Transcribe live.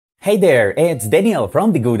Hey there, it's Daniel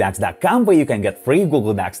from TheGoodocs.com, where you can get free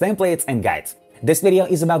Google Docs templates and guides. This video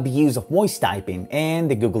is about the use of voice typing in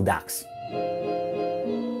the Google Docs.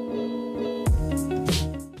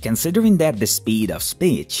 Considering that the speed of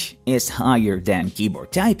speech is higher than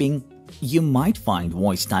keyboard typing, you might find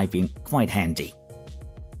voice typing quite handy.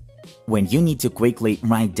 When you need to quickly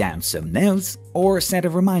write down some notes or set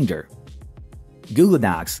a reminder, Google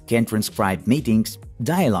Docs can transcribe meetings,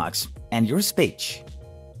 dialogues, and your speech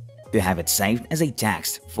to have it saved as a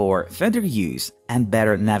text for further use and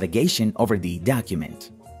better navigation over the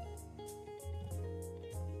document.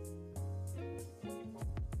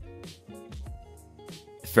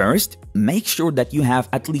 First, make sure that you have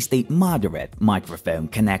at least a moderate microphone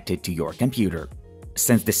connected to your computer,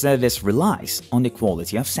 since the service relies on the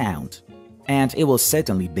quality of sound, and it will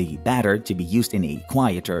certainly be better to be used in a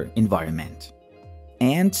quieter environment,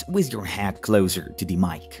 and with your head closer to the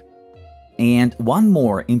mic. And one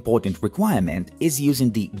more important requirement is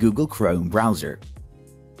using the Google Chrome browser,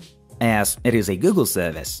 as it is a Google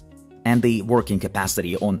service, and the working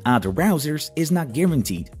capacity on other browsers is not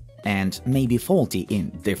guaranteed and may be faulty in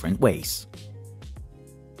different ways.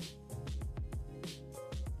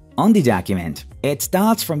 On the document, it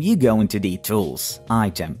starts from you going to the Tools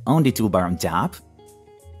item on the toolbar on top,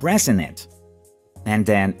 pressing it, and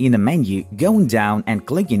then in the menu going down and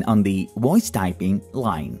clicking on the voice typing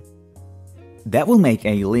line. That will make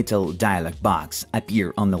a little dialog box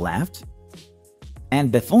appear on the left,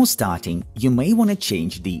 and before starting, you may want to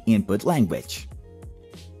change the input language.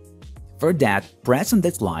 For that, press on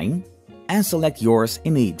this line and select yours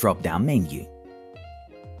in the drop-down menu.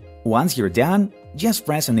 Once you're done, just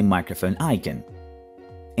press on the microphone icon,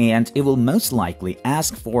 and it will most likely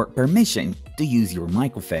ask for permission to use your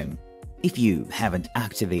microphone if you haven't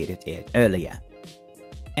activated it earlier.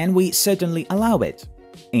 And we certainly allow it,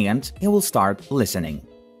 and it will start listening.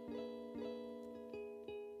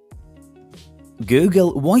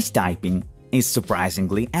 Google voice typing is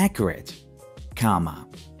surprisingly accurate,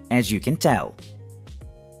 as you can tell.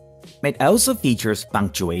 It also features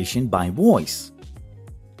punctuation by voice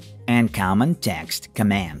and common text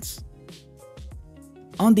commands.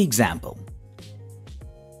 On the example,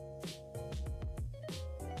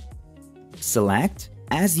 select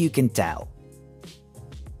as you can tell,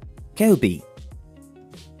 copy,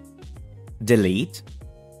 delete,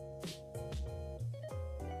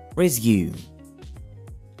 resume.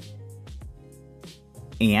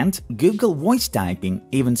 And Google Voice Typing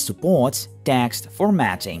even supports text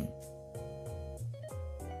formatting.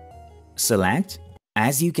 Select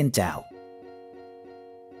as you can tell,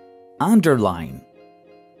 underline,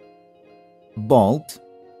 bold,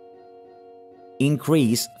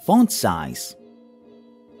 increase font size,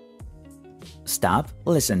 stop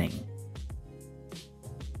listening.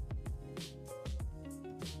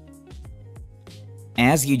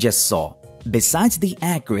 As you just saw, besides the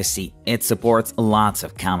accuracy, it supports lots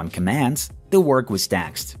of common commands to work with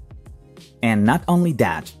text. And not only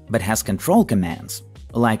that, but has control commands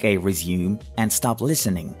like a resume and stop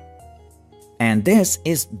listening. And this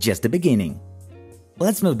is just the beginning.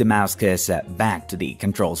 Let's move the mouse cursor back to the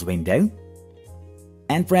controls window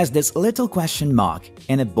and press this little question mark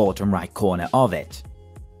in the bottom right corner of it.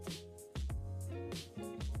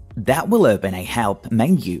 That will open a help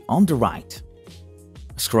menu on the right.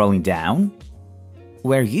 Scrolling down,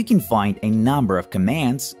 where you can find a number of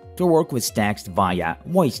commands to work with text via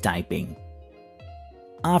voice typing,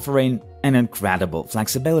 offering an incredible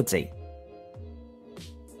flexibility.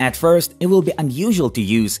 At first, it will be unusual to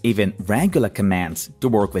use even regular commands to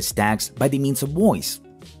work with text by the means of voice,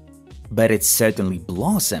 but it certainly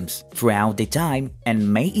blossoms throughout the time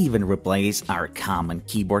and may even replace our common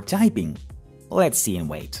keyboard typing. Let's see and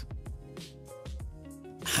wait.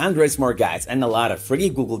 Hundreds more guides and a lot of free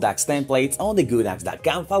Google Docs templates on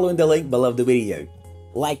TheGoodocs.com following the link below the video.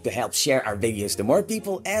 Like to help share our videos to more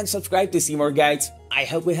people and subscribe to see more guides. I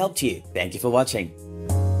hope we helped you. Thank you for watching.